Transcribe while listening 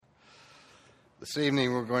This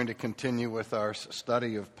evening we're going to continue with our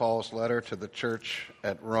study of Paul's letter to the church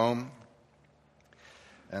at Rome.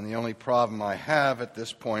 And the only problem I have at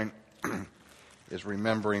this point is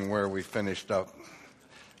remembering where we finished up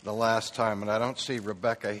the last time. And I don't see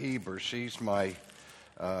Rebecca Heber. She's my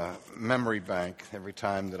memory bank. Every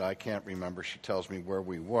time that I can't remember, she tells me where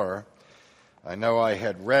we were. I know I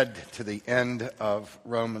had read to the end of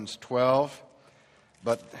Romans 12,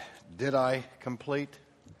 but did I complete?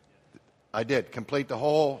 I did complete the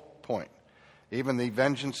whole point. Even the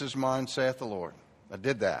vengeance is mine, saith the Lord. I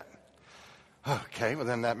did that. Okay, well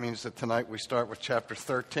then that means that tonight we start with chapter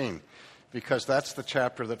 13, because that's the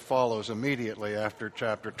chapter that follows immediately after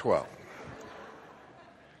chapter 12.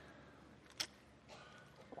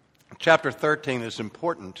 Chapter 13 is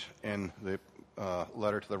important in the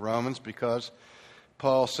letter to the Romans because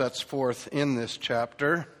Paul sets forth in this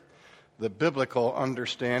chapter the biblical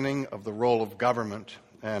understanding of the role of government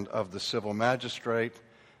and of the civil magistrate,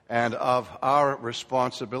 and of our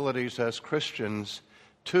responsibilities as Christians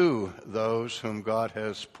to those whom God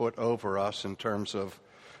has put over us in terms of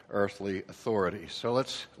earthly authority. So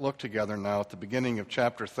let's look together now at the beginning of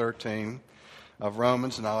chapter 13 of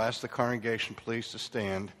Romans, and I'll ask the congregation please to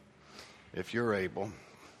stand if you're able.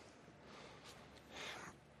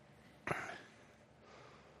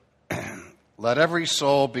 Let every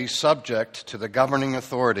soul be subject to the governing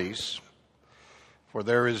authorities, for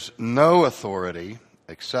there is no authority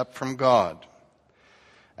except from God,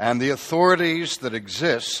 and the authorities that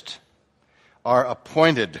exist are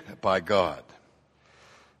appointed by God.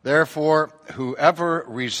 Therefore, whoever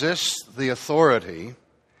resists the authority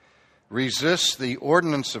resists the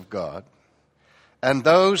ordinance of God, and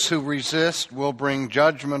those who resist will bring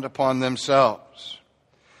judgment upon themselves.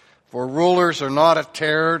 For rulers are not a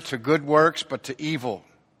terror to good works, but to evil.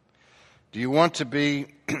 Do you want to be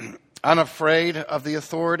unafraid of the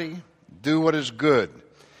authority? Do what is good,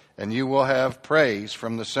 and you will have praise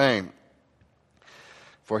from the same.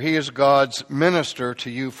 For he is God's minister to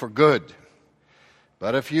you for good.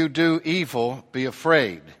 But if you do evil, be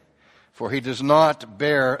afraid, for he does not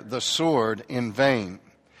bear the sword in vain.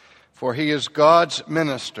 For he is God's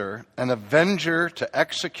minister, an avenger to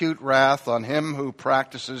execute wrath on him who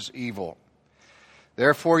practices evil.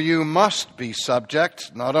 Therefore you must be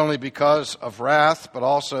subject, not only because of wrath, but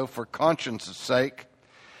also for conscience' sake.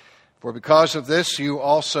 For because of this you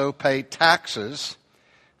also pay taxes,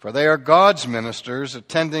 for they are God's ministers,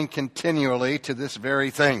 attending continually to this very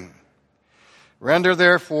thing. Render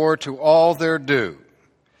therefore to all their due,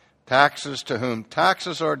 taxes to whom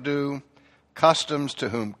taxes are due, customs to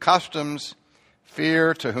whom customs,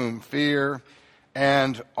 fear to whom fear,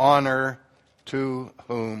 and honor to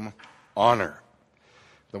whom honor.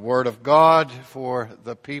 The word of God for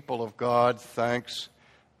the people of God. Thanks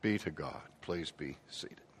be to God. Please be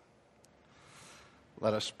seated.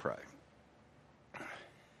 Let us pray.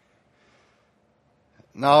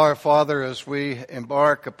 Now, our Father, as we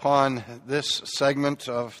embark upon this segment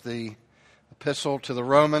of the epistle to the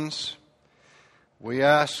Romans, we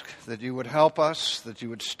ask that you would help us, that you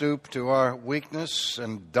would stoop to our weakness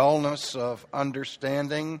and dullness of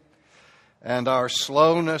understanding and our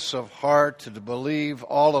slowness of heart to believe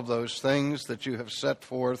all of those things that you have set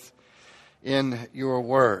forth in your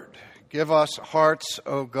word. Give us hearts,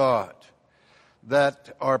 O God,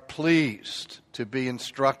 that are pleased to be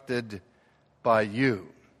instructed by you.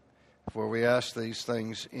 For we ask these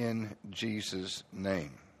things in Jesus'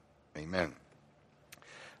 name. Amen.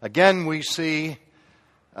 Again, we see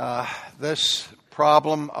this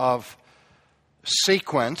problem of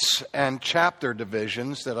sequence and chapter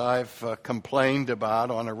divisions that I've complained about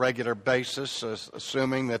on a regular basis,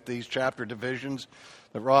 assuming that these chapter divisions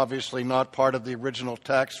that were obviously not part of the original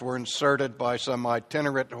text were inserted by some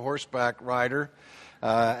itinerant horseback rider.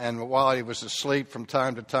 And while he was asleep from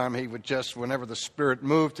time to time, he would just, whenever the Spirit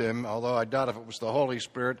moved him, although I doubt if it was the Holy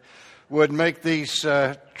Spirit, would make these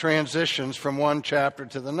transitions from one chapter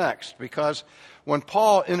to the next. Because when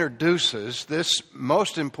Paul introduces this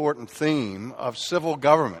most important theme of civil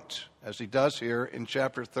government, as he does here in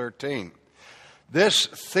chapter 13, this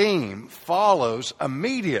theme follows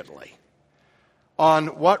immediately on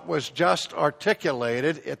what was just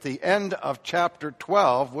articulated at the end of chapter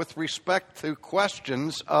 12 with respect to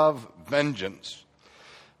questions of vengeance.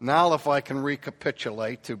 Now, if I can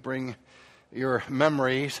recapitulate to bring your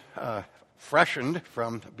memories freshened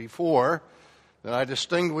from before, that I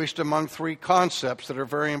distinguished among three concepts that are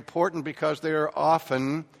very important because they are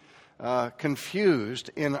often confused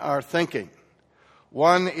in our thinking.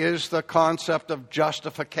 One is the concept of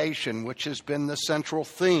justification, which has been the central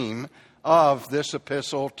theme of this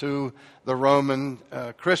epistle to the Roman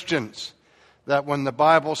Christians. that when the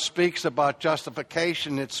Bible speaks about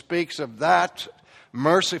justification, it speaks of that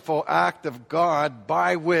merciful act of God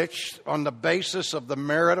by which, on the basis of the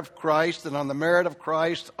merit of Christ and on the merit of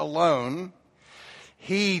Christ alone,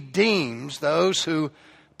 He deems those who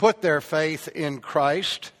put their faith in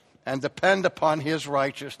Christ and depend upon His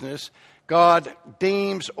righteousness, God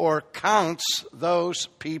deems or counts those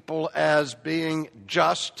people as being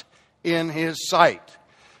just in His sight.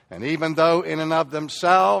 And even though in and of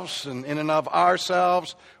themselves and in and of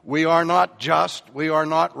ourselves we are not just, we are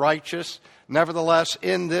not righteous, nevertheless,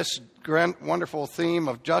 in this grand, wonderful theme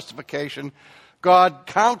of justification, God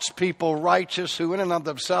counts people righteous who in and of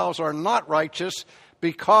themselves are not righteous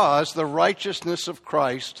because the righteousness of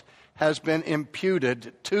Christ has been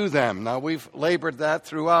imputed to them. Now, we've labored that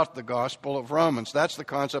throughout the Gospel of Romans. That's the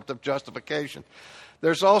concept of justification.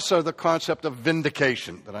 There's also the concept of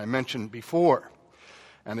vindication that I mentioned before.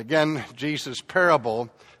 And again, Jesus' parable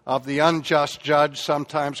of the unjust judge,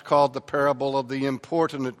 sometimes called the parable of the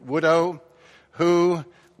importunate widow, who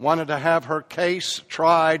wanted to have her case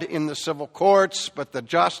tried in the civil courts, but the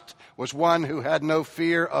just was one who had no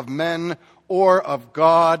fear of men or of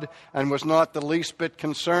God and was not the least bit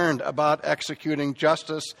concerned about executing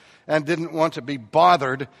justice and didn't want to be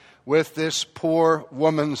bothered with this poor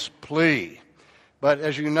woman's plea. But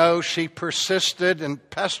as you know, she persisted and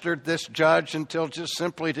pestered this judge until just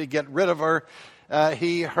simply to get rid of her,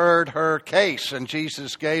 he heard her case. And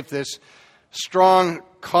Jesus gave this strong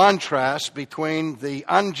contrast between the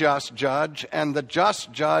unjust judge and the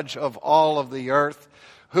just judge of all of the earth,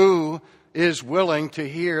 who is willing to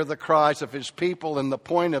hear the cries of his people. And the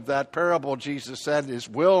point of that parable, Jesus said, is,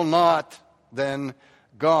 will not then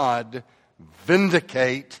God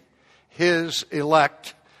vindicate His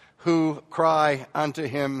elect who cry unto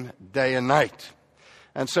Him day and night?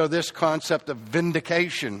 And so this concept of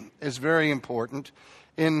vindication is very important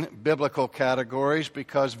in biblical categories,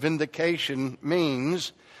 because vindication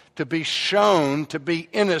means to be shown to be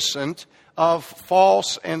innocent of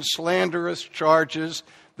false and slanderous charges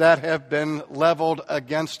that have been leveled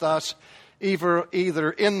against us,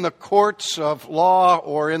 either in the courts of law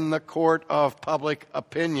or in the court of public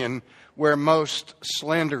opinion, where most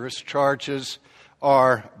slanderous charges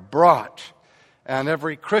are brought. And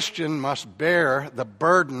every Christian must bear the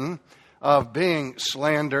burden of being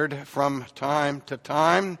slandered from time to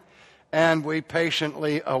time, and we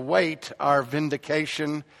patiently await our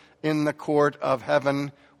vindication in the court of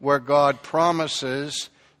heaven, where God promises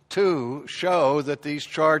to show that these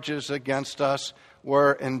charges against us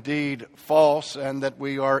were indeed false and that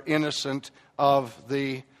we are innocent of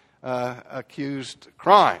the accused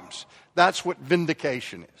crimes. That's what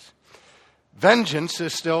vindication is. Vengeance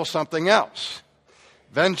is still something else.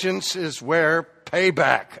 Vengeance is where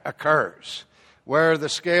payback occurs, where the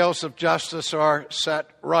scales of justice are set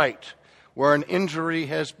right, where an injury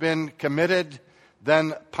has been committed,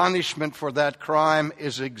 then punishment for that crime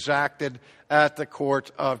is exacted at the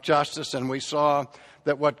court of justice. And we saw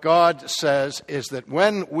that what God says is that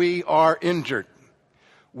when we are injured,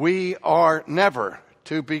 we are never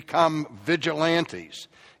to become vigilantes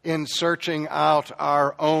in searching out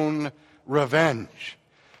our own revenge.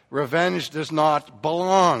 Revenge does not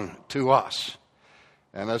belong to us.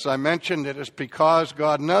 And as I mentioned, it is because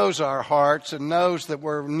God knows our hearts and knows that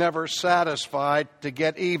we're never satisfied to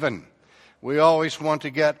get even. We always want to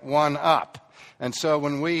get one up. And so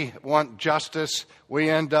when we want justice, we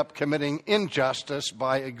end up committing injustice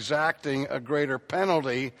by exacting a greater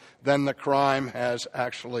penalty than the crime has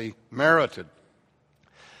actually merited.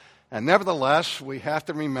 And nevertheless, we have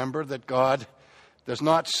to remember that God does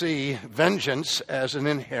not see vengeance as an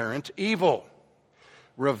inherent evil.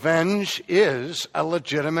 Revenge is a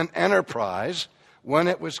legitimate enterprise when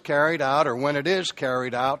it was carried out, or when it is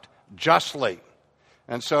carried out justly.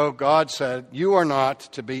 And so God said, you are not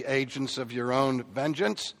to be agents of your own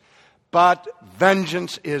vengeance, but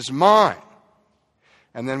vengeance is mine.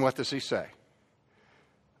 And then what does He say?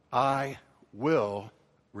 I will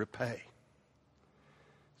repay.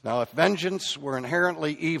 Now, if vengeance were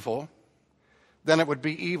inherently evil, then it would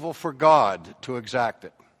be evil for God to exact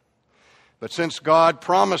it. But since God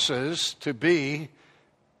promises to be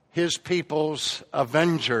His people's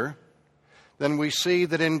avenger, then we see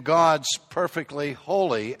that in God's perfectly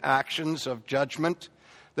holy actions of judgment,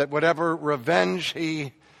 that whatever revenge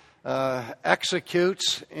He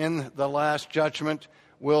executes in the last judgment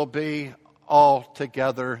will be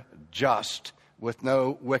altogether just, with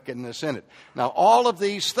no wickedness in it. Now, all of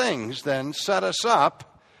these things then set us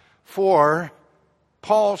up for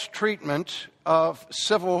Paul's treatment of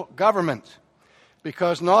civil government,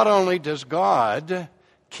 because not only does God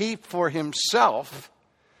keep for Himself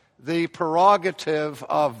the prerogative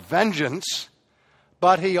of vengeance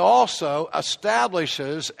but he also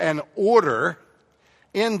establishes an order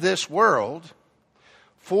in this world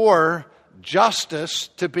for justice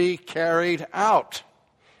to be carried out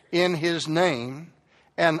in his name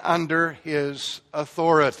and under his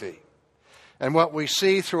authority. And what we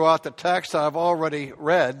see throughout the text I've already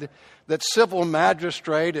read, that civil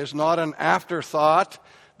magistrate is not an afterthought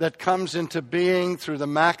that comes into being through the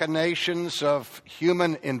machinations of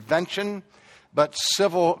human invention, but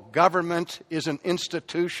civil government is an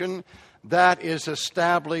institution that is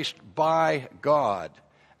established by God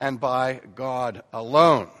and by God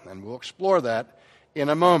alone. And we'll explore that in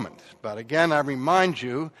a moment. But again, I remind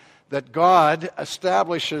you that God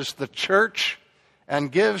establishes the church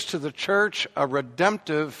and gives to the church a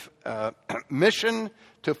redemptive mission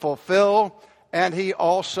to fulfill, and he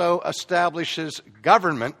also establishes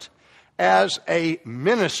government as a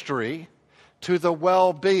ministry to the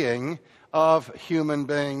well-being of human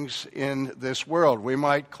beings in this world. We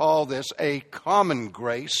might call this a common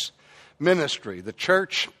grace ministry. The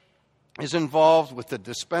church is involved with the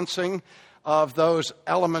dispensing of those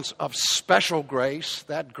elements of special grace,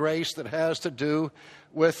 that grace that has to do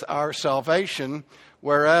with our salvation,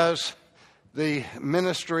 whereas the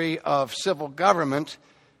ministry of civil government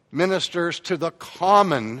ministers to the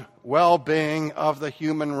common well-being of the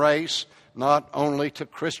human race, not only to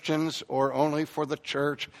Christians or only for the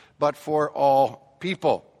church, but for all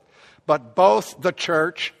people. But both the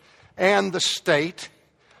church and the state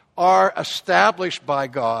are established by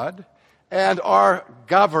God and are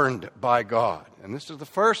governed by God. And this is the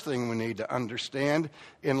first thing we need to understand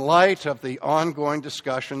in light of the ongoing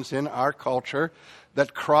discussions in our culture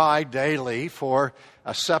that cry daily for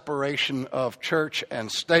a separation of church and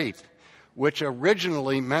state, which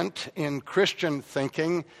originally meant in Christian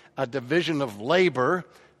thinking a division of labor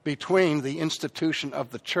between the institution of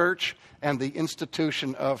the church and the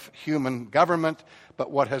institution of human government, but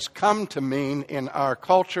what has come to mean in our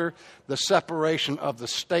culture the separation of the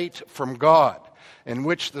state from God, in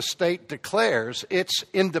which the state declares its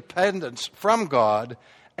independence from God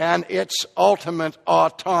and its ultimate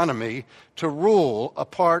autonomy to rule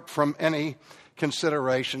apart from any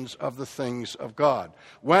considerations of the things of God.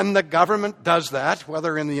 When the government does that,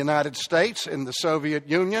 whether in the United States, in the Soviet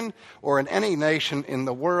Union, or in any nation in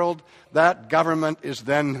the world, that government is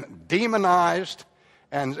then demonized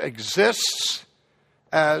and exists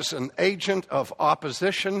as an agent of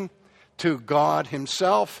opposition to God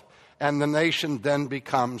himself, and the nation then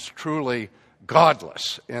becomes truly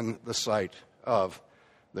godless in the sight of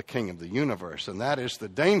the King of the universe. And that is the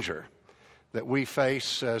danger that we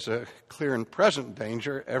face as a clear and present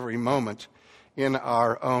danger every moment in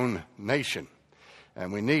our own nation.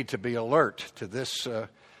 And we need to be alert to this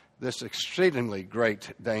exceedingly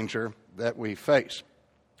great danger that we face.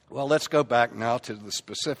 Well, let's go back now to the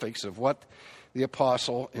specifics of what the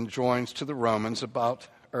apostle enjoins to the Romans about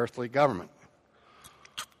earthly government.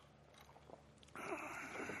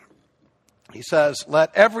 He says,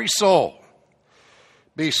 "Let every soul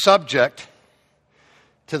be subject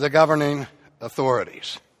to the governing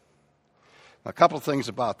authorities." A couple of things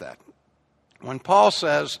about that. When Paul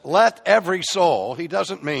says, "let every soul," he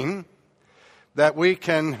doesn't mean that we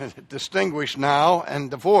can distinguish now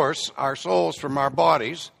and divorce our souls from our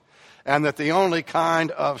bodies, and that the only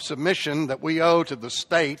kind of submission that we owe to the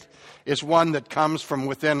state is one that comes from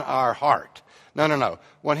within our heart. No.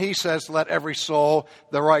 When he says, "let every soul,"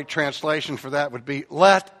 the right translation for that would be,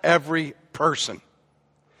 "let every person."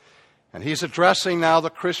 And he's addressing now the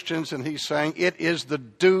Christians, and he's saying it is the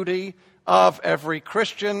duty of every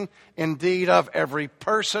Christian, indeed of every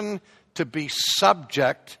person, to be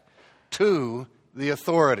subject to the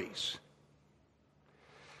authorities.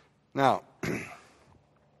 Now,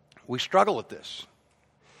 we struggle with this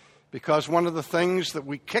because one of the things that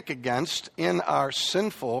we kick against in our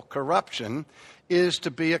sinful corruption is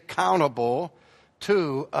to be accountable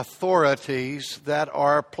to authorities that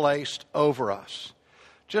are placed over us.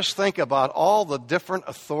 Just think about all the different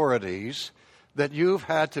authorities that you've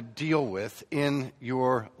had to deal with in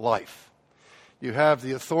your life. You have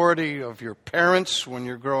the authority of your parents when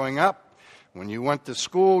you're growing up. When you went to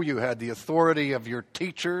school, you had the authority of your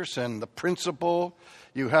teachers and the principal.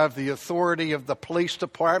 You have the authority of the police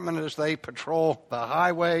department as they patrol the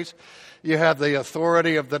highways. You have the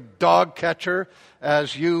authority of the dog catcher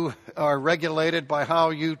as you are regulated by how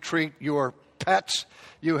you treat your pets.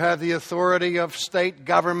 You have the authority of state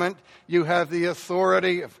government. You have the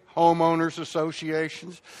authority of homeowners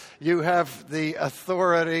associations. You have the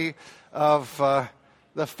authority of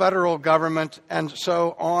the federal government, and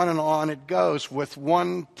so on it goes, with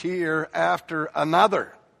one tier after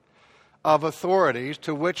another of authorities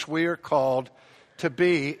to which we are called to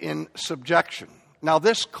be in subjection. Now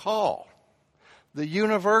this call, the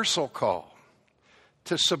universal call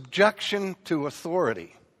to subjection to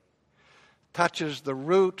authority, touches the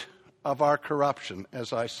root of our corruption,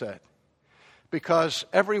 as I said, because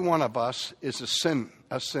every one of us is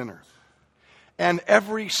a sinner. And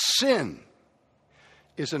every sin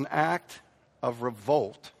is an act of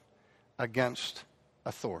revolt against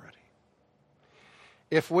authority.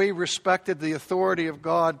 If we respected the authority of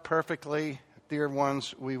God perfectly, dear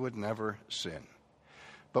ones, we would never sin.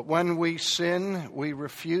 But when we sin, we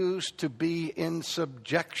refuse to be in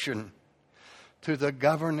subjection to the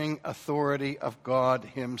governing authority of God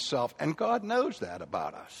Himself. And God knows that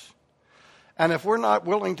about us. And if we're not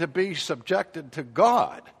willing to be subjected to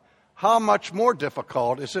God, how much more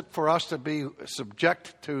difficult is it for us to be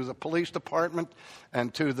subject to the police department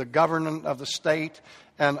and to the government of the state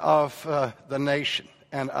and of the nation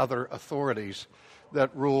and other authorities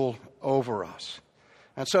that rule over us?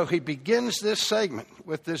 And so he begins this segment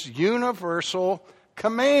with this universal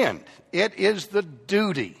command. It is the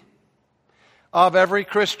duty of every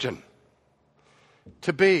Christian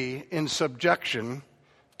to be in subjection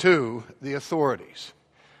to the authorities.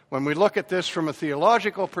 When we look at this from a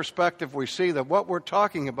theological perspective, we see that what we're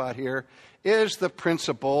talking about here is the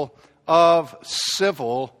principle of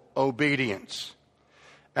civil obedience.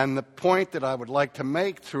 And the point that I would like to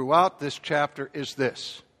make throughout this chapter is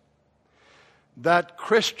this: that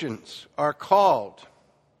Christians are called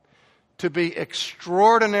to be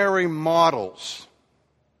extraordinary models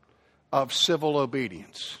of civil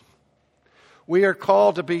obedience. We are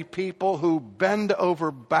called to be people who bend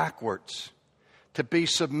over backwards to be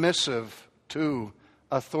submissive to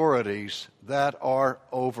authorities that are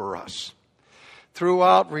over us.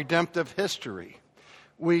 Throughout redemptive history,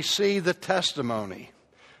 we see the testimony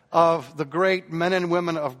of the great men and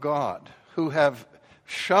women of God who have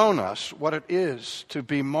shown us what it is to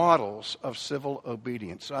be models of civil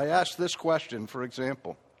obedience. I ask this question, for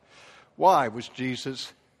example: why was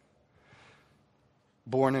Jesus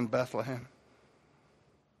born in Bethlehem?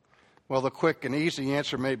 Well, the quick and easy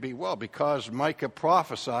answer may be, well, because Micah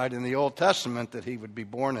prophesied in the Old Testament that he would be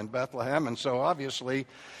born in Bethlehem. And so obviously,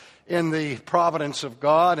 in the providence of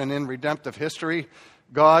God and in redemptive history,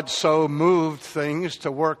 God so moved things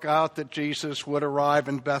to work out that Jesus would arrive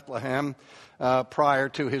in Bethlehem prior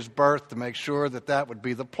to his birth, to make sure that that would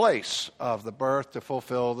be the place of the birth to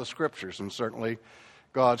fulfill the Scriptures. And certainly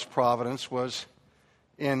God's providence was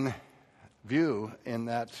in view in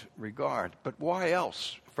that regard. But why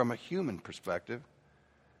else, from a human perspective,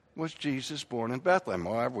 was Jesus born in Bethlehem?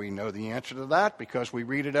 Well, we know the answer to that because we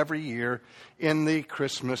read it every year in the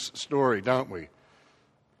Christmas story, don't we?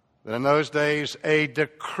 That in those days a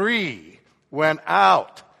decree went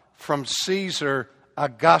out from Caesar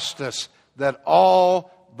Augustus that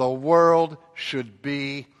all the world should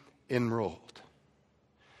be enrolled.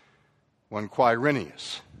 When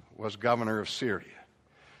Quirinius was governor of Syria.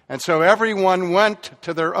 And so everyone went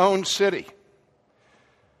to their own city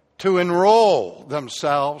to enroll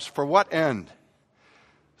themselves for what end?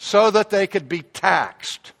 So that they could be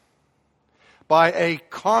taxed by a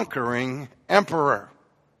conquering emperor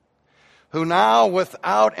who now,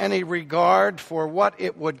 without any regard for what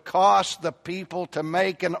it would cost the people to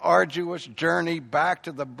make an arduous journey back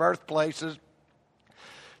to the birthplaces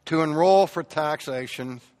to enroll for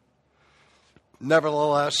taxation,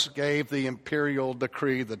 nevertheless gave the imperial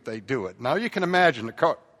decree that they do it. Now you can imagine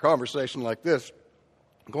a conversation like this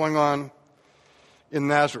going on in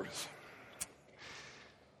Nazareth.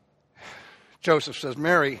 Joseph says,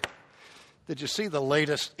 Mary, did you see the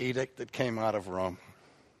latest edict that came out of Rome?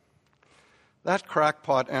 That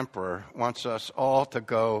crackpot emperor wants us all to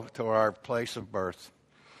go to our place of birth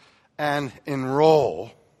and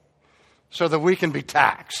enroll so that we can be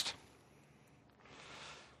taxed.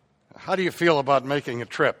 How do you feel about making a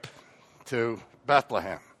trip to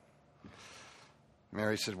Bethlehem?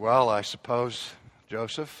 Mary said, well, I suppose,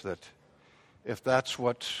 Joseph, that if that's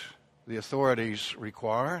what the authorities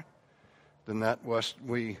require, then that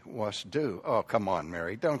we must do. Oh, come on,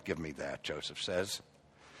 Mary, don't give me that, Joseph says.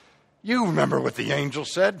 You remember what the angel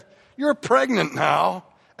said. You're pregnant now,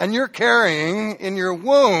 and you're carrying in your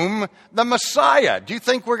womb the Messiah. Do you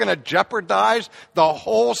think we're going to jeopardize the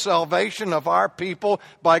whole salvation of our people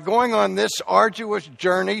by going on this arduous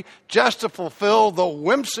journey just to fulfill the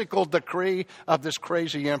whimsical decree of this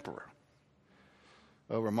crazy emperor?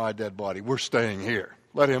 Over my dead body, we're staying here.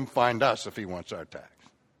 Let him find us if he wants our tax.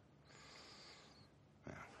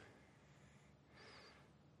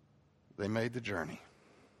 They made the journey.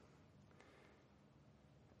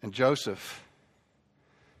 And Joseph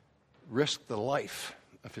risked the life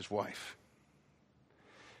of his wife.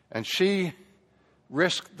 And she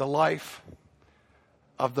risked the life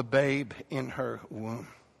of the babe in her womb,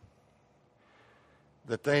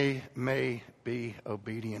 that they may be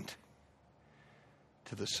obedient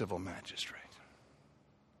to the civil magistrate.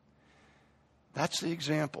 That's the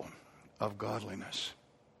example of godliness.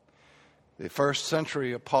 The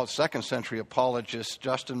second century apologist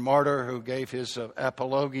Justin Martyr, who gave his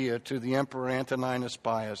apologia to the Emperor Antoninus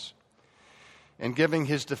Pius, in giving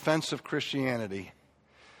his defense of Christianity,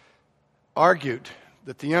 argued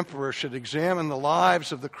that the emperor should examine the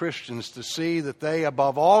lives of the Christians to see that they,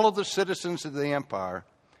 above all of the citizens of the empire,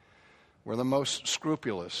 were the most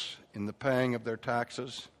scrupulous in the paying of their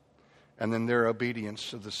taxes and in their obedience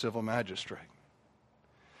to the civil magistrate.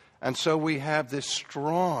 And so we have this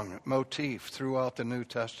strong motif throughout the New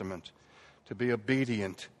Testament to be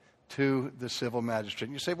obedient to the civil magistrate.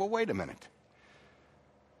 And you say, well, wait a minute.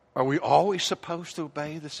 Are we always supposed to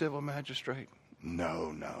obey the civil magistrate?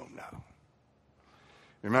 No.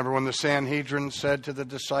 Remember when the Sanhedrin said to the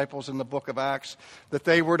disciples in the book of Acts that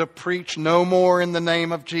they were to preach no more in the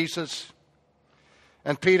name of Jesus?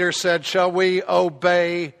 And Peter said, shall we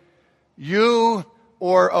obey you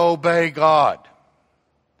or obey God?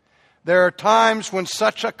 There are times when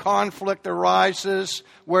such a conflict arises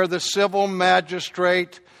where the civil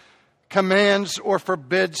magistrate commands or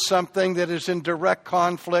forbids something that is in direct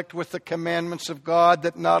conflict with the commandments of God,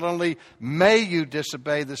 that not only may you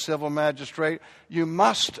disobey the civil magistrate, you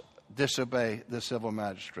must disobey the civil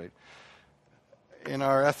magistrate. In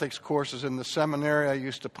our ethics courses in the seminary, I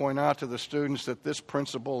used to point out to the students that this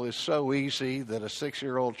principle is so easy that a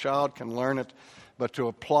 6-year-old child can learn it, but to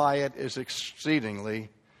apply it is exceedingly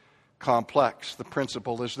complex. The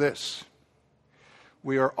principle is this: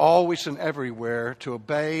 we are always and everywhere to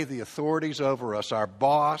obey the authorities over us, our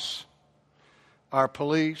boss, our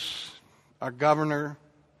police, our governor,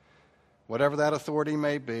 whatever that authority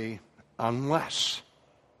may be, unless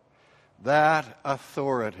that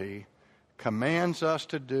authority commands us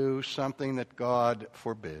to do something that God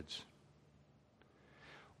forbids,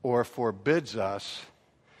 or forbids us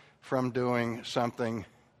from doing something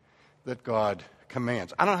that God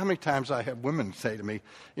commands. I don't know how many times I have women say to me,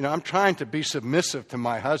 I'm trying to be submissive to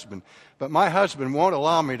my husband, but my husband won't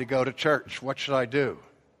allow me to go to church. What should I do?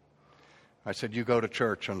 I said, you go to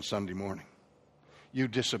church on Sunday morning. You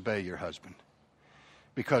disobey your husband,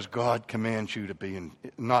 because God commands you to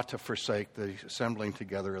not to forsake the assembling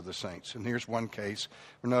together of the saints. And here's one case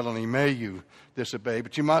where not only may you disobey,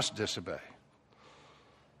 but you must disobey.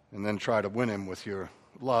 And then try to win him with your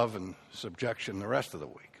love and subjection the rest of the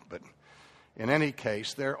week. But in any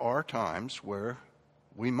case, there are times where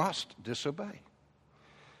we must disobey.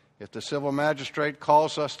 If the civil magistrate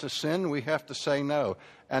calls us to sin, we have to say no.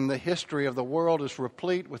 And the history of the world is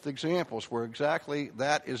replete with examples where exactly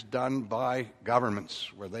that is done by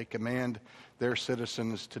governments, where they command their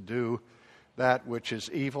citizens to do that which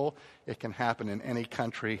is evil. It can happen in any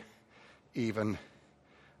country, even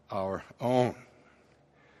our own.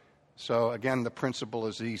 So again, the principle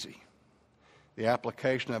is easy. The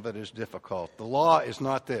application of it is difficult. The law is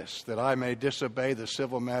not this, that I may disobey the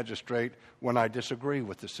civil magistrate when I disagree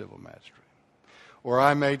with the civil magistrate, or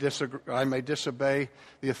I may disobey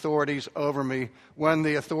the authorities over me when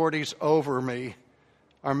the authorities over me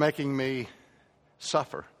are making me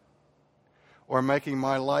suffer or making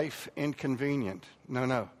my life inconvenient.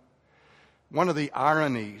 No. One of the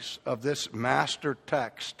ironies of this master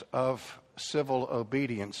text of civil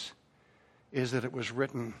obedience is that it was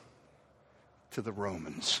written to the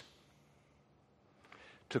Romans,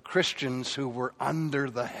 to Christians who were under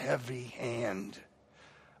the heavy hand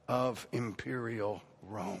of imperial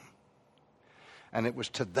Rome. And it was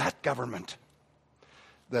to that government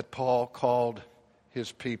that Paul called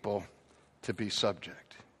his people to be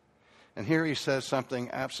subject. And here he says something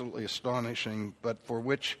absolutely astonishing, but for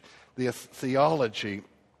which the theology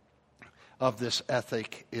of this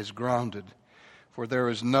ethic is grounded. For there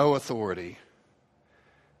is no authority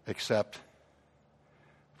except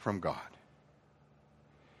from God.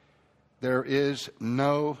 There is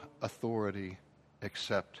no authority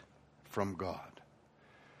except from God.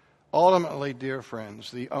 Ultimately, dear friends,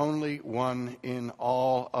 the only one in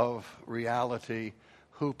all of reality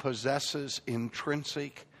who possesses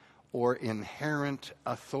intrinsic or inherent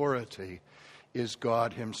authority is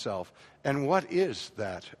God himself. And what is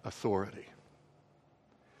that authority?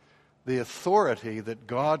 The authority that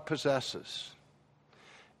God possesses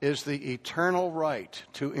is the eternal right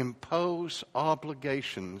to impose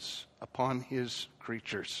obligations upon his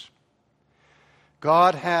creatures.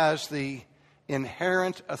 God has the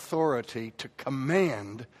inherent authority to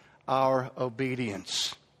command our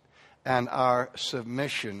obedience and our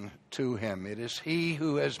submission to him. It is he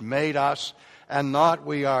who has made us and not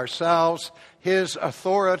we ourselves. His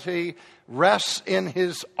authority rests in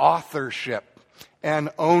his authorship and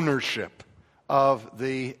ownership of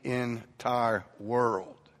the entire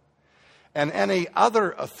world. And any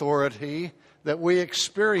other authority that we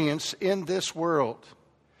experience in this world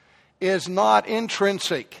is not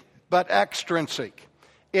intrinsic, but extrinsic.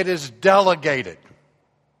 It is delegated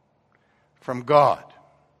from God.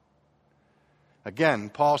 Again,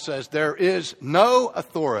 Paul says there is no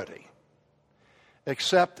authority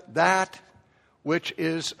except that which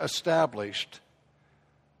is established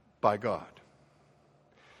by God.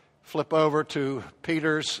 Flip over to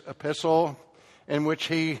Peter's epistle, in which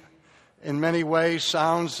he, in many ways,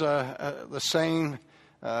 sounds the same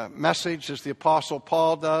message as the Apostle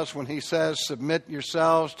Paul does when he says, submit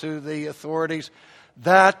yourselves to the authorities,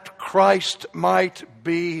 that Christ might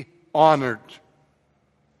be honored.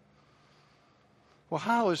 Well,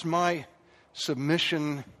 how is my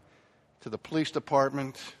submission to the police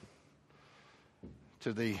department,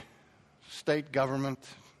 to the state government,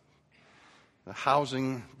 the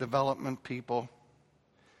housing development people?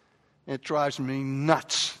 It drives me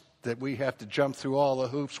nuts that we have to jump through all the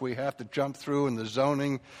hoops we have to jump through in the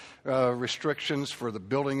zoning restrictions for the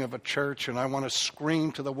building of a church. And I want to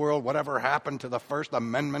scream to the world, whatever happened to the First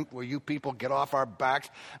Amendment? Will you people get off our backs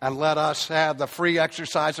and let us have the free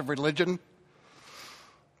exercise of religion?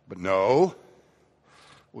 But no,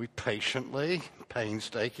 we patiently,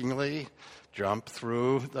 painstakingly jump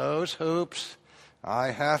through those hoops.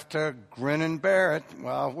 I have to grin and bear it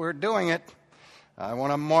while we're doing it. I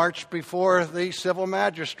want to march before the civil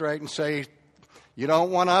magistrate and say, you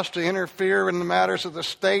don't want us to interfere in the matters of the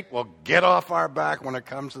state? Well, get off our back when it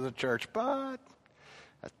comes to the church. But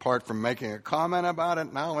apart from making a comment about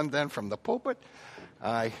it now and then from the pulpit,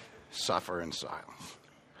 I suffer in silence.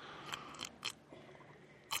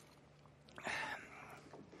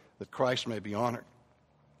 That Christ may be honored.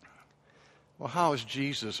 Well, how is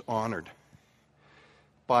Jesus honored?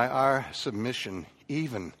 By our submission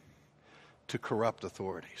even to corrupt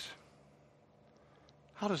authorities.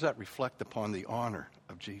 How does that reflect upon the honor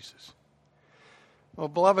of Jesus? Well,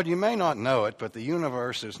 beloved, you may not know it, but the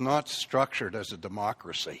universe is not structured as a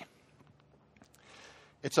democracy.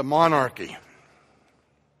 It's a monarchy.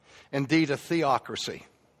 Indeed, a theocracy.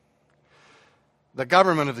 The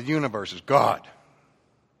government of the universe is God.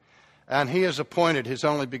 And he has appointed his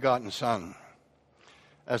only begotten Son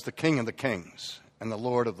as the King of the kings and the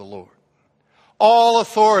Lord of the Lord. All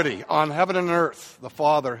authority on heaven and earth the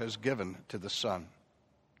Father has given to the Son.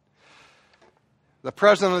 The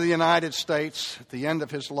President of the United States, at the end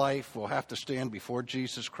of his life, will have to stand before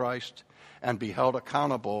Jesus Christ and be held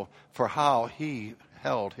accountable for how he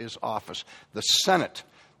held his office. The Senate,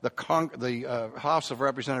 the House of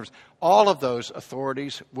Representatives, all of those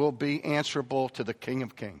authorities will be answerable to the King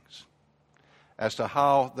of Kings as to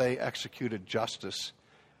how they executed justice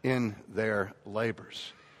in their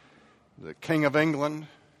labors. The King of England,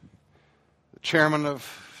 the Chairman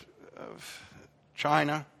of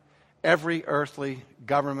China, every earthly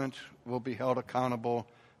government will be held accountable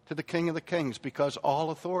to the King of the Kings, because all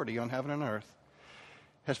authority on heaven and earth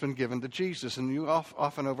has been given to Jesus. And you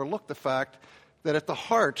often overlook the fact that at the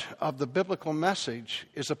heart of the biblical message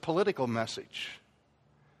is a political message,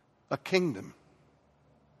 a kingdom,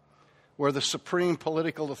 where the supreme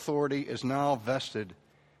political authority is now vested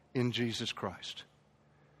in Jesus Christ,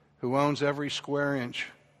 who owns every square inch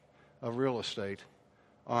of real estate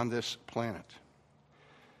on this planet.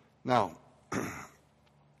 Now,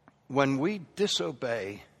 when we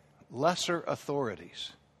disobey lesser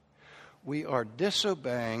authorities, we are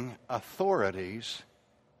disobeying authorities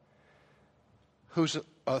whose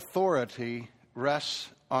authority rests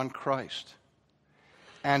on Christ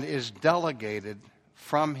and is delegated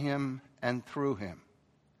from him and through him.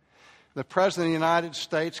 The President of the United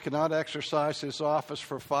States cannot exercise his office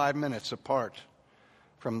for 5 minutes apart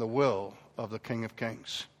from the will of the King of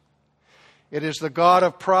Kings. It is the God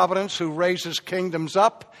of providence who raises kingdoms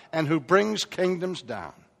up and who brings kingdoms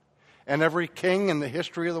down. And every king in the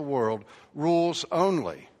history of the world rules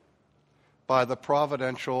only by the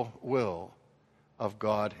providential will of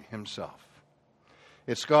God himself.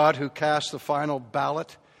 It's God who casts the final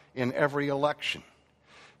ballot in every election.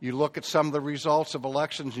 You look at some of the results of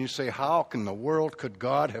elections and you say, how in the world could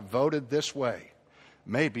God have voted this way?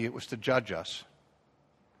 Maybe it was to judge us.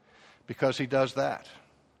 Because he does that.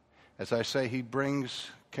 As I say, he brings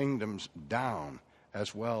kingdoms down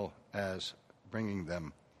as well as bringing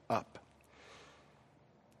them up.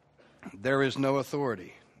 There is no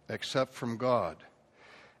authority except from God.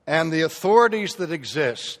 And the authorities that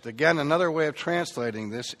exist, again, another way of translating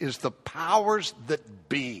this, is the powers that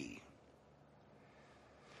be.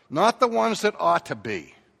 not the ones that ought to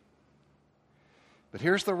be. But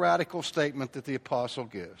here's the radical statement that the apostle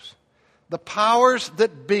gives. The powers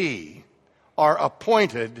that be are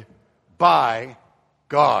appointed by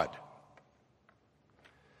God.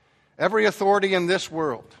 Every authority in this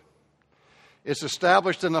world is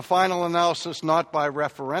established in the final analysis not by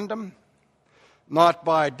referendum, not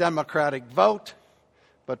by democratic vote,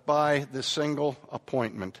 but by the single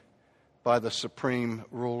appointment by the supreme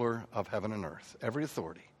ruler of heaven and earth. Every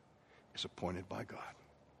authority is appointed by God.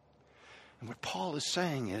 And what Paul is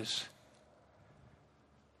saying is,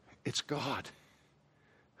 it's God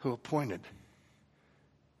who appointed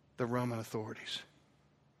the Roman authorities.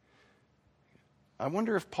 I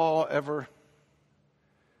wonder if Paul ever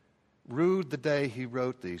rued the day he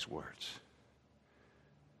wrote these words,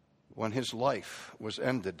 when his life was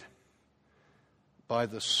ended by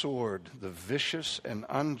the sword, the vicious and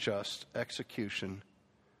unjust execution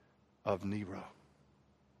of Nero.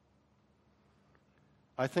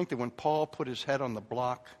 I think that when Paul put his head on the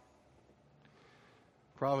block,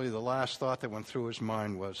 probably the last thought that went through his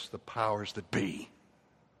mind was, the powers that be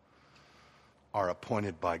are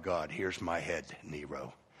appointed by God. Here's my head,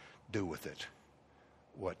 Nero. Do with it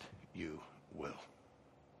what you will.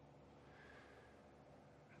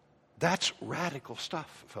 That's radical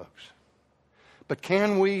stuff, folks. But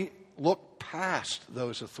can we look past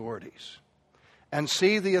those authorities and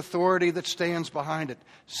see the authority that stands behind it,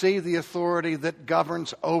 see the authority that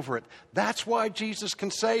governs over it? That's why Jesus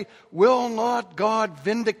can say, will not God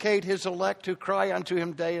vindicate his elect who cry unto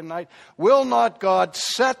him day and night? Will not God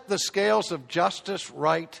set the scales of justice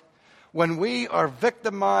right when we are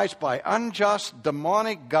victimized by unjust,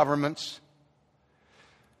 demonic governments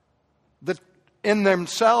that in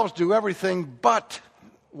themselves do everything but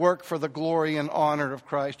work for the glory and honor of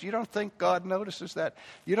Christ? You don't think God notices that?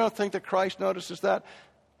 You don't think that Christ notices that?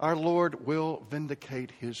 Our Lord will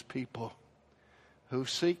vindicate his people who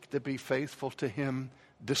seek to be faithful to him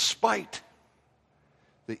despite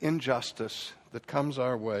the injustice that comes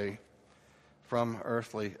our way from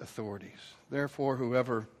earthly authorities. Therefore,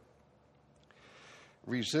 whoever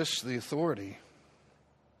resists the authority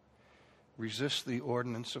resists the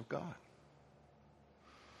ordinance of God.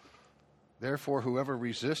 Therefore, whoever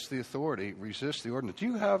resists the authority resists the ordinance. Do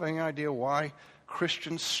you have any idea why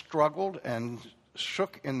Christians struggled and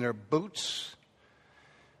shook in their boots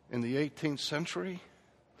in the 18th century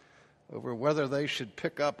over whether they should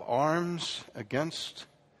pick up arms against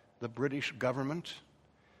the British government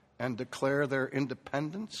and declare their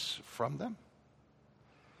independence from them?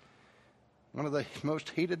 One of the most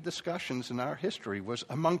heated discussions in our history was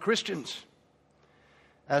among Christians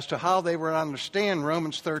as to how they were to understand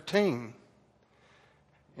Romans 13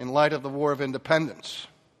 in light of the War of Independence.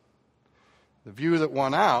 The view that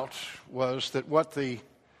won out was that what the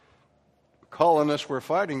colonists were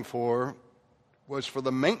fighting for was for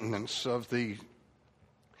the maintenance of the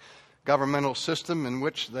governmental system in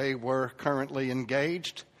which they were currently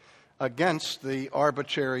engaged against the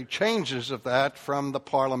arbitrary changes of that from the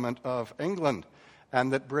Parliament of England,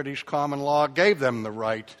 and that British common law gave them the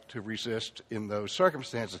right to resist in those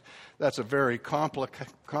circumstances. That's a very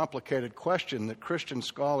complicated question that Christian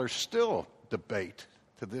scholars still debate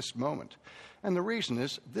to this moment. And the reason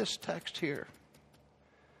is this text here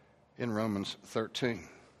in Romans 13.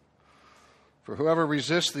 For whoever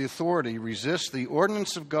resists the authority resists the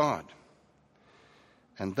ordinance of God,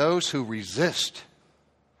 and those who resist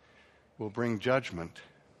will bring judgment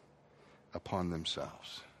upon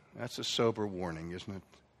themselves. That's a sober warning, isn't it?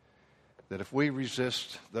 That if we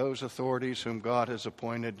resist those authorities whom God has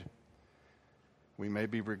appointed, we may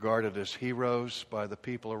be regarded as heroes by the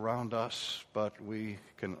people around us, but we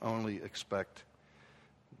can only expect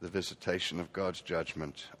the visitation of God's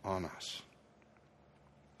judgment on us.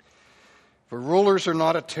 For rulers are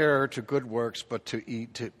not a terror to good works, but to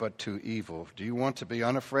evil. Do you want to be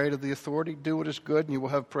unafraid of the authority? Do what is good, and you will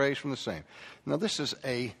have praise from the same. Now, this is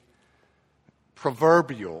a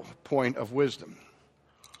proverbial point of wisdom.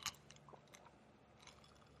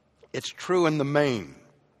 It's true in the main.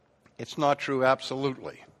 It's not true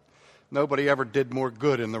absolutely. Nobody ever did more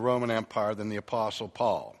good in the Roman Empire than the Apostle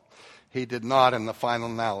Paul. He did not, in the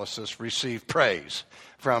final analysis, receive praise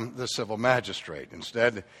from the civil magistrate.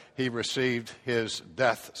 Instead, he received his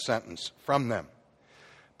death sentence from them.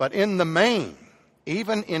 But in the main,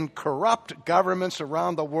 even in corrupt governments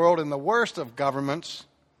around the world, in the worst of governments,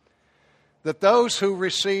 that those who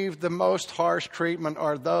receive the most harsh treatment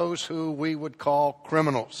are those who we would call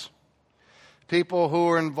criminals. People who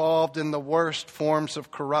are involved in the worst forms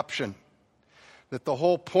of corruption. That the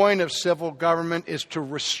whole point of civil government is to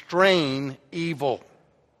restrain evil,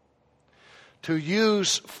 to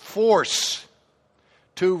use force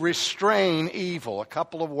to restrain evil. A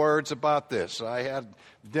couple of words about this. I had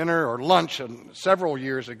dinner or lunch several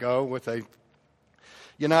years ago with a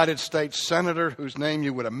United States senator whose name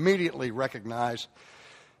you would immediately recognize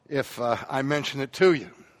if I mention it to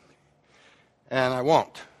you. And I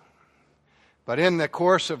won't. But in the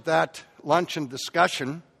course of that luncheon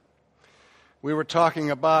discussion, we were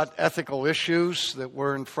talking about ethical issues that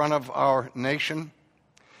were in front of our nation.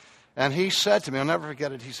 And he said to me, I'll never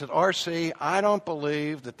forget it, he said, R.C., I don't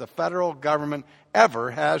believe that the federal government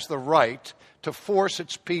ever has the right to force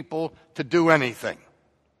its people to do anything.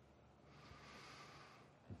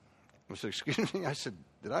 I said, excuse me? I said,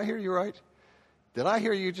 did I hear you right? Did I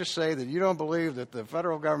hear you just say that you don't believe that the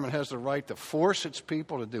federal government has the right to force its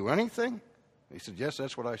people to do anything? He said, yes,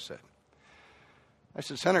 that's what I said. I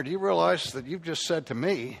said, Senator, do you realize that you've just said to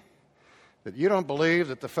me that you don't believe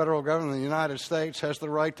that the federal government of the United States has the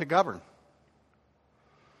right to govern?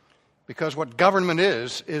 Because what government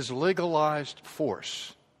is legalized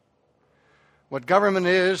force. What government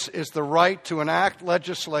is the right to enact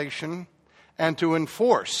legislation and to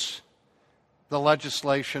enforce the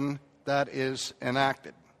legislation that is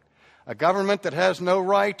enacted. A government that has no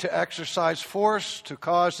right to exercise force to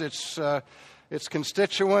cause its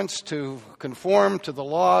constituents to conform to the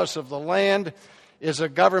laws of the land is a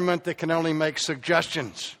government that can only make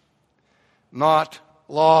suggestions, not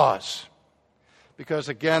laws. Because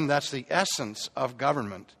again, that's the essence of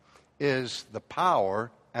government, is the power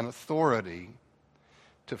and authority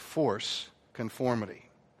to force conformity.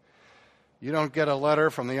 You don't get a letter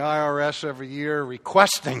from the IRS every year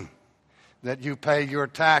requesting that you pay your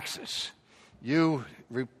taxes.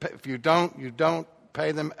 If you don't, you don't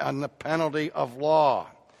pay them on the penalty of law.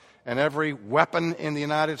 And every weapon in the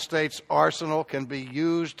United States arsenal can be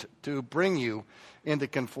used to bring you into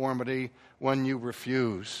conformity when you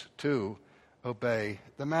refuse to obey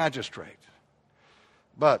the magistrate.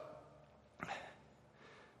 But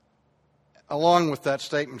along with that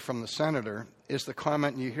statement from the senator is the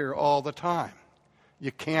comment you hear all the time.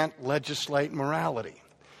 You can't legislate morality.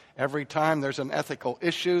 Every time there's an ethical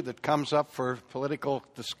issue that comes up for political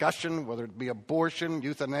discussion, whether it be abortion,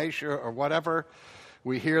 euthanasia, or whatever,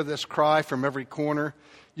 we hear this cry from every corner,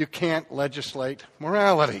 you can't legislate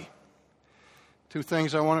morality. Two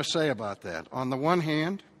things I want to say about that. On the one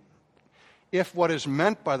hand, if what is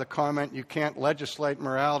meant by the comment, you can't legislate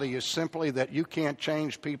morality, is simply that you can't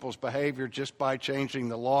change people's behavior just by changing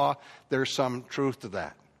the law, there's some truth to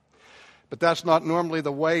that. But that's not normally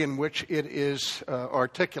the way in which it is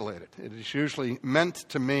articulated. It is usually meant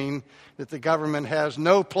to mean that the government has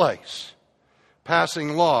no place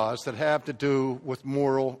passing laws that have to do with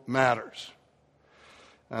moral matters.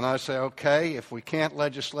 And I say, okay, if we can't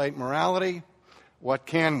legislate morality, what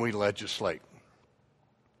can we legislate?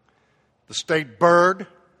 The state bird,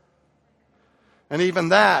 and even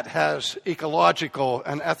that has ecological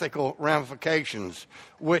and ethical ramifications.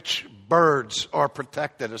 Which birds are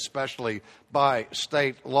protected, especially by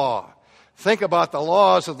state law? Think about the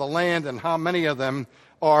laws of the land and how many of them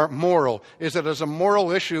are moral. Is it as a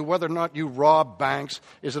moral issue whether or not you rob banks?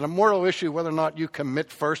 Is it a moral issue whether or not you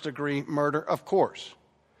commit first-degree murder? Of course.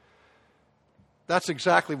 That's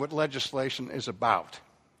exactly what legislation is about.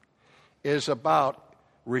 It is about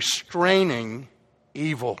restraining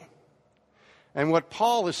evil. And what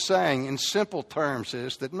Paul is saying in simple terms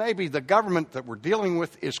is that maybe the government that we're dealing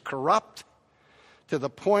with is corrupt to the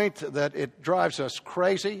point that it drives us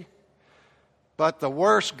crazy, but the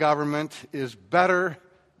worst government is better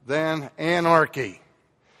than anarchy,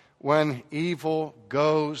 when evil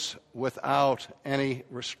goes without any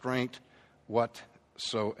restraint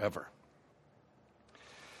whatsoever.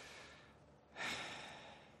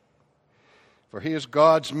 For he is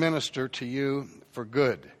God's minister to you for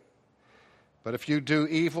good. But if you do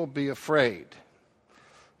evil, be afraid,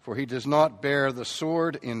 for he does not bear the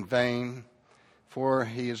sword in vain, for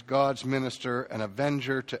he is God's minister, an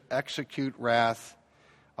avenger to execute wrath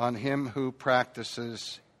on him who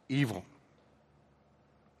practices evil.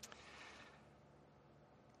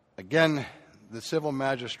 Again, the civil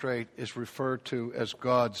magistrate is referred to as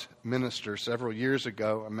God's minister. Several years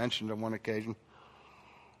ago, I mentioned on one occasion,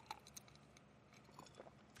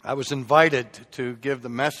 I was invited to give the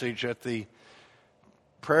message at the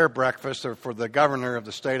prayer breakfast for the governor of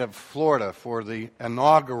the state of Florida for the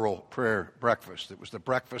inaugural prayer breakfast. It was the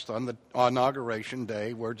breakfast on the inauguration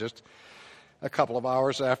day, where just a couple of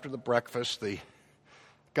hours after the breakfast, the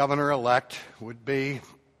governor-elect would be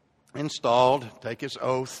installed, take his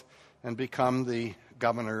oath, and become the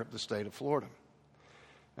governor of the state of Florida.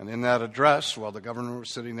 And in that address, while the governor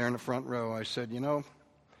was sitting there in the front row, I said,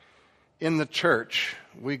 in the church,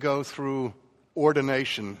 we go through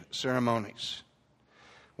ordination ceremonies.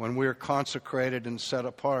 when we're consecrated and set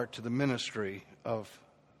apart to the ministry of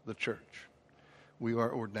the church. We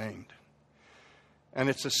are ordained. And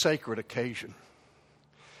it's a sacred occasion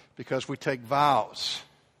because we take vows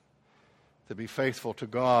to be faithful to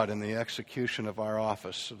God in the execution of our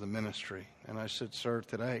office of the ministry. And I said, sir,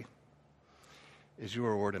 today is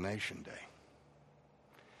your ordination day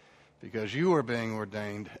because you are being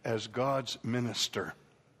ordained as God's minister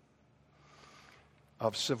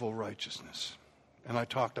of civil righteousness. And I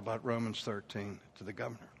talked about Romans 13 to the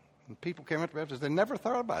governor. And people came up to me and said, they never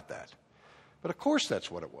thought about that. But of course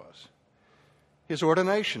that's what it was. His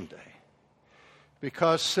ordination day.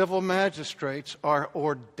 Because civil magistrates are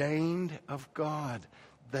ordained of God.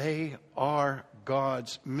 They are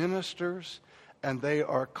God's ministers, and they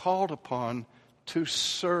are called upon to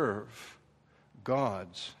serve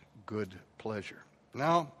God's good pleasure.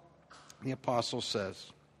 Now, the apostle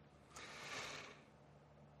says,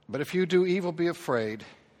 but if you do evil, be afraid,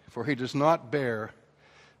 for he does not bear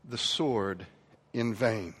the sword in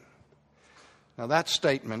vain. Now, that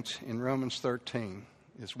statement in Romans 13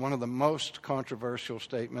 is one of the most controversial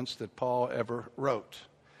statements that Paul ever wrote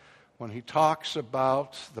when he talks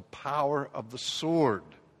about the power of the sword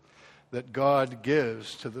that God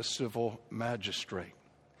gives to the civil magistrate.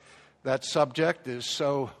 That subject is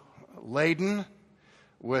so laden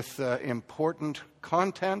with important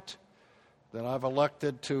content that I've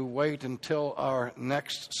elected to wait until our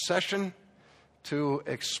next session to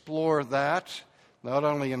explore that, not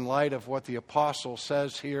only in light of what the apostle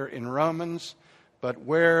says here in Romans, but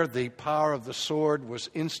where the power of the sword was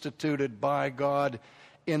instituted by God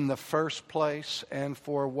in the first place and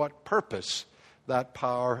for what purpose that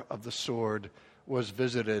power of the sword was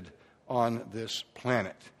visited on this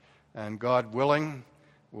planet. And God willing,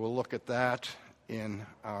 we'll look at that in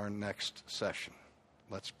our next session.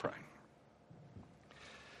 Let's pray.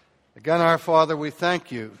 Again, our Father, we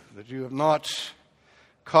thank you that you have not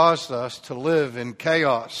caused us to live in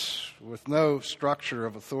chaos with no structure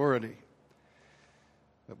of authority.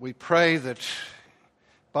 But we pray that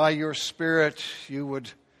by your Spirit you would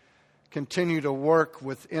continue to work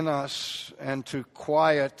within us and to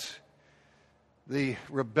quiet the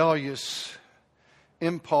rebellious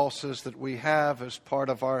impulses that we have as part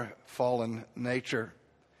of our fallen nature.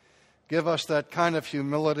 Give us that kind of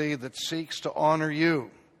humility that seeks to honor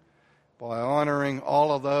you by honoring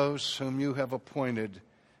all of those whom you have appointed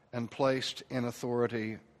and placed in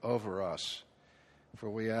authority over us. For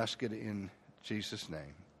we ask it in Jesus'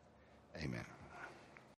 name. Amen.